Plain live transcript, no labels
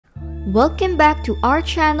Welcome back to our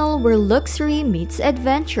channel where luxury meets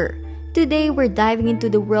adventure. Today we're diving into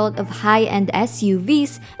the world of high-end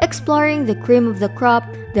SUVs, exploring the cream of the crop,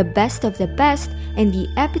 the best of the best, and the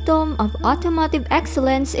epitome of automotive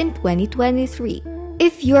excellence in 2023.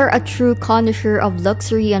 If you're a true connoisseur of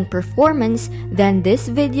luxury and performance, then this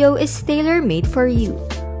video is tailor-made for you.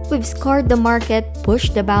 We've scoured the market,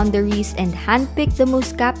 pushed the boundaries, and handpicked the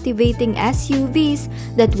most captivating SUVs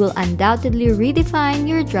that will undoubtedly redefine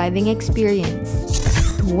your driving experience.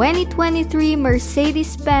 2023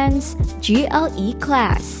 Mercedes-Benz GLE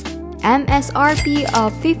Class, MSRP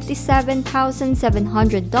of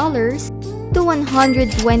 $57,700 to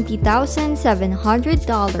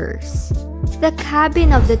 $120,700. The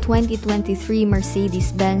cabin of the 2023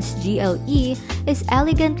 Mercedes-Benz GLE is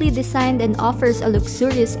elegantly designed and offers a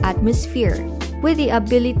luxurious atmosphere. With the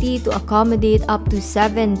ability to accommodate up to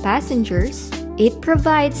 7 passengers, it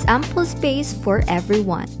provides ample space for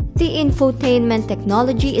everyone. The infotainment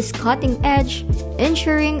technology is cutting-edge,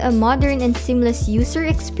 ensuring a modern and seamless user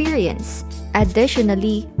experience.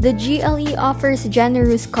 Additionally, the GLE offers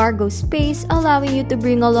generous cargo space, allowing you to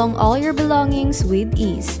bring along all your belongings with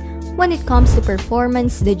ease. When it comes to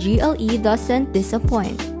performance, the GLE doesn't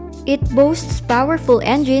disappoint. It boasts powerful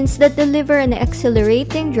engines that deliver an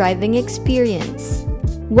exhilarating driving experience.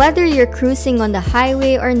 Whether you're cruising on the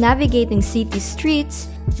highway or navigating city streets,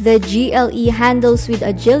 the GLE handles with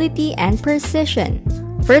agility and precision.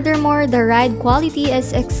 Furthermore, the ride quality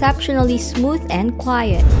is exceptionally smooth and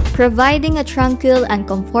quiet, providing a tranquil and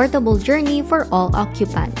comfortable journey for all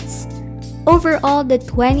occupants. Overall, the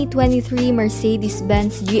 2023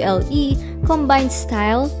 Mercedes-Benz GLE combines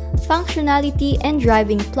style, functionality, and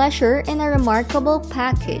driving pleasure in a remarkable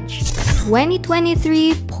package.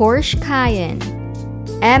 2023 Porsche Cayenne,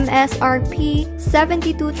 MSRP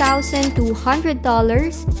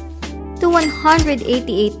 $72,200 to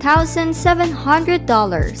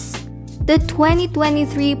 $188,700. The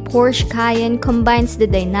 2023 Porsche Cayenne combines the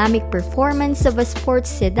dynamic performance of a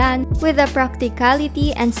sports sedan with the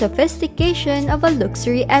practicality and sophistication of a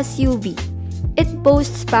luxury SUV. It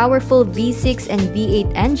boasts powerful V6 and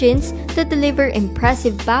V8 engines that deliver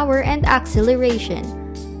impressive power and acceleration.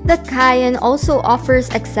 The Cayenne also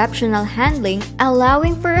offers exceptional handling,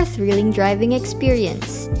 allowing for a thrilling driving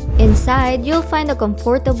experience. Inside, you'll find a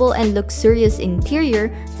comfortable and luxurious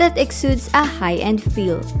interior that exudes a high-end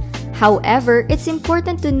feel. However, it's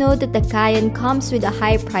important to note that the Cayenne comes with a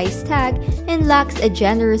high price tag and lacks a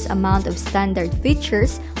generous amount of standard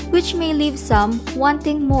features, which may leave some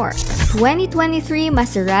wanting more. 2023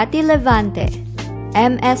 Maserati Levante,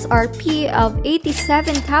 MSRP of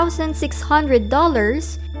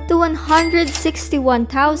 $87,600 to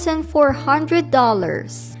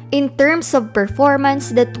 $161,400. In terms of performance,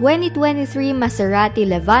 the 2023 Maserati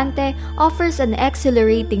Levante offers an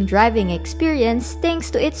exhilarating driving experience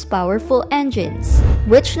thanks to its powerful engines,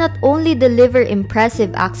 which not only deliver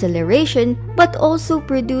impressive acceleration but also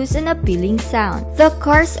produce an appealing sound. The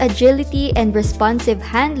car's agility and responsive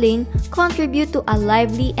handling contribute to a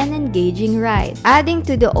lively and engaging ride, adding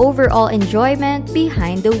to the overall enjoyment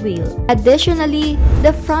behind the wheel. Additionally,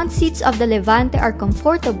 the front seats of the Levante are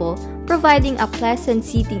comfortable, providing a pleasant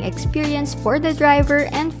seating experience for the driver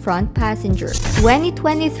and front passenger.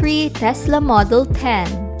 2023 Tesla Model 10,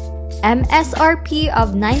 MSRP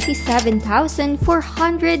of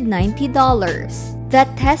 $97,490. The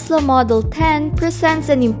Tesla Model 10 presents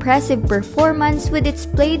an impressive performance with its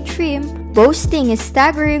plaid trim, boasting a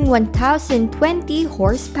staggering 1,020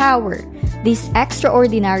 horsepower. This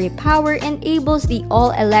extraordinary power enables the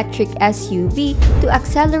all-electric SUV to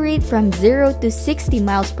accelerate from 0 to 60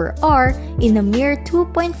 miles per hour in a mere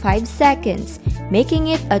 2.5 seconds, making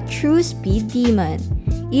it a true speed demon.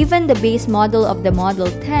 Even the base model of the Model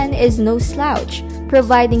 10 is no slouch,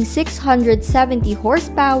 providing 670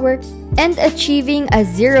 horsepower and achieving a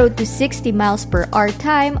 0 to 60 miles per hour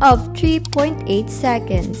time of 3.8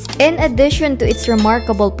 seconds. In addition to its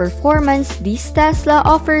remarkable performance, this Tesla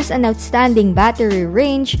offers an outstanding battery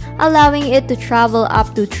range, allowing it to travel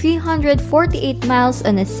up to 348 miles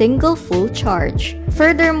on a single full charge.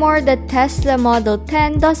 Furthermore, the Tesla Model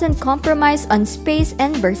 10 doesn't compromise on space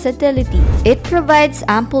and versatility. It provides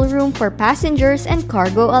ample room for passengers and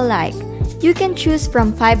cargo alike. You can choose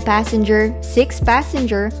from 5-passenger,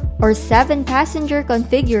 6-passenger, or 7-passenger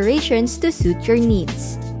configurations to suit your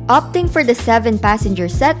needs. Opting for the 7-passenger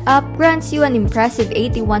setup grants you an impressive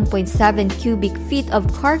 81.7 cubic feet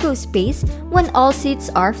of cargo space when all seats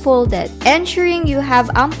are folded, ensuring you have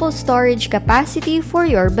ample storage capacity for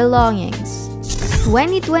your belongings.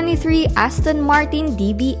 2023 Aston Martin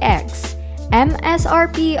DBX,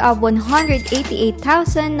 MSRP of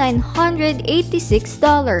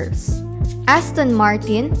 $188,986. Aston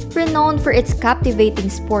Martin, renowned for its captivating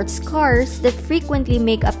sports cars that frequently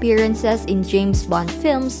make appearances in James Bond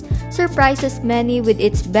films, surprises many with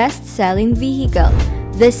its best-selling vehicle,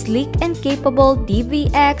 the sleek and capable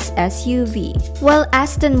DBX SUV. While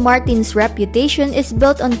Aston Martin's reputation is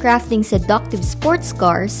built on crafting seductive sports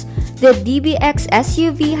cars, the DBX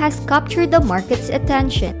SUV has captured the market's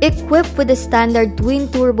attention. Equipped with a standard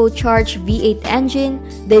twin-turbocharged V8 engine,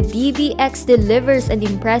 the DBX delivers an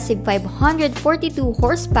impressive 542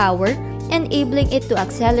 horsepower, enabling it to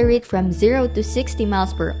accelerate from 0 to 60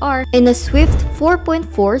 miles per hour in a swift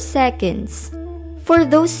 4.4 seconds. For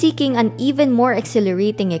those seeking an even more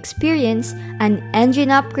exhilarating experience, an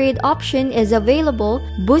engine upgrade option is available,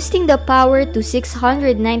 boosting the power to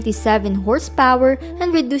 697 horsepower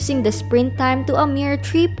and reducing the sprint time to a mere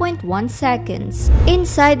 3.1 seconds.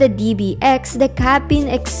 Inside the DBX, the cabin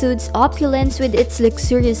exudes opulence with its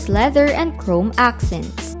luxurious leather and chrome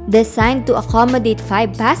accents. Designed to accommodate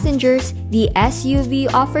 5 passengers, the SUV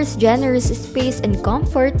offers generous space and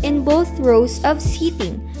comfort in both rows of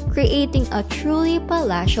seating, creating a truly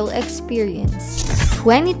palatial experience.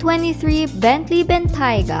 2023 Bentley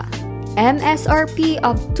Bentayga, MSRP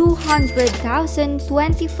of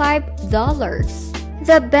 $200,025.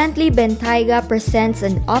 The Bentley Bentayga presents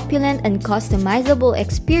an opulent and customizable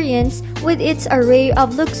experience with its array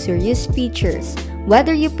of luxurious features.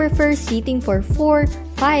 Whether you prefer seating for 4,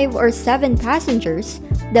 5, or 7 passengers,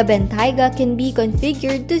 the Bentayga can be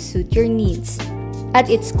configured to suit your needs. At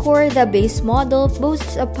its core, the base model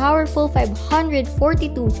boasts a powerful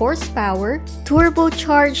 542 horsepower,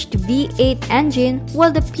 turbocharged V8 engine,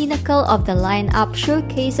 while the pinnacle of the lineup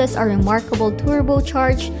showcases a remarkable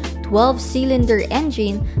turbocharged 12-cylinder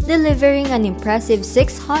engine delivering an impressive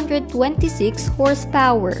 626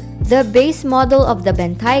 horsepower. The base model of the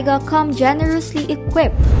Bentayga comes generously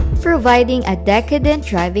equipped, providing a decadent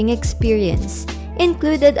driving experience.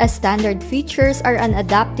 Included as standard features are an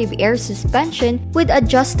adaptive air suspension with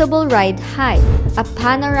adjustable ride height, a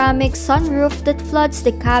panoramic sunroof that floods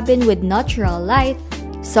the cabin with natural light,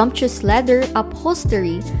 sumptuous leather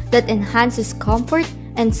upholstery that enhances comfort,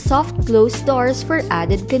 and soft closed doors for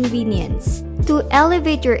added convenience. To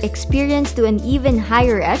elevate your experience to an even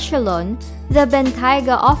higher echelon, the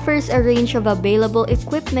Bentayga offers a range of available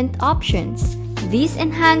equipment options. These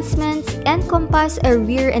enhancements encompass a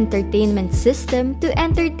rear entertainment system to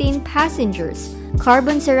entertain passengers,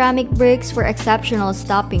 carbon ceramic brakes for exceptional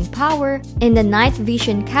stopping power, and a night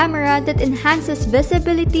vision camera that enhances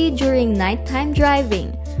visibility during nighttime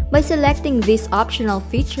driving. By selecting these optional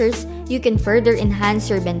features, you can further enhance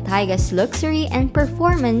your Bentayga's luxury and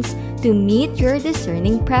performance to meet your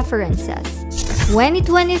discerning preferences.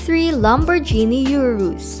 2023 Lamborghini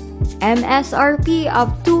Urus, MSRP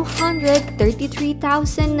of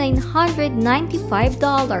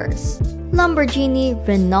 $233,995. Lamborghini,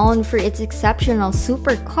 renowned for its exceptional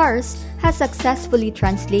supercars, has successfully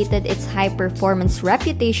translated its high-performance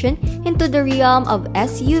reputation into the realm of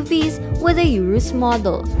SUVs with the Urus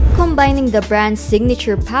model. Combining the brand's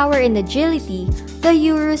signature power and agility, the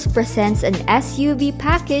Urus presents an SUV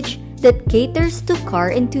package that caters to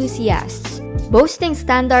car enthusiasts. Boasting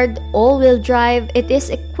standard all-wheel drive, it is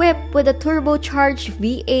equipped with a turbocharged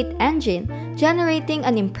V8 engine, generating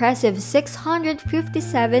an impressive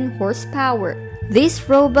 657 horsepower. This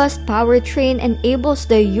robust powertrain enables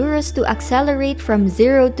the Urus to accelerate from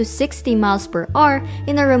 0 to 60 miles per hour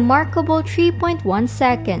in a remarkable 3.1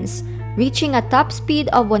 seconds, reaching a top speed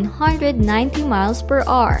of 190 miles per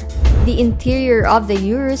hour. The interior of the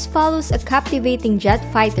Urus follows a captivating jet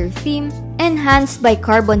fighter theme, enhanced by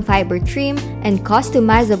carbon fiber trim and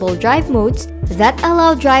customizable drive modes that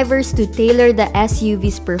allow drivers to tailor the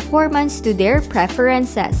SUV's performance to their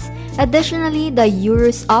preferences. Additionally, the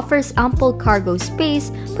Urus offers ample cargo space,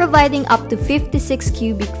 providing up to 56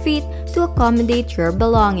 cubic feet to accommodate your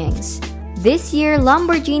belongings. This year,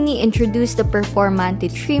 Lamborghini introduced the Performante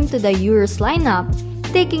trim to the Urus lineup,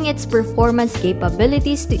 taking its performance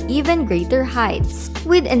capabilities to even greater heights.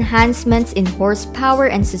 With enhancements in horsepower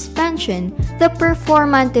and suspension, the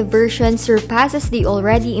Performante version surpasses the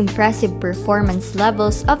already impressive performance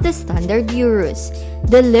levels of the standard Urus,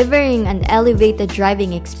 delivering an elevated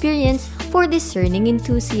driving experience for discerning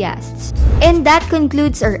enthusiasts. And that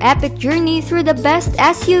concludes our epic journey through the best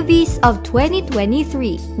SUVs of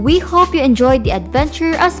 2023. We hope you enjoyed the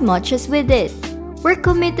adventure as much as we did. We're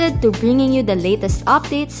committed to bringing you the latest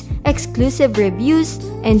updates, exclusive reviews,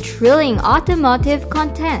 and thrilling automotive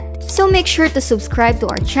content. So make sure to subscribe to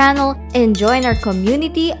our channel and join our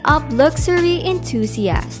community of luxury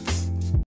enthusiasts.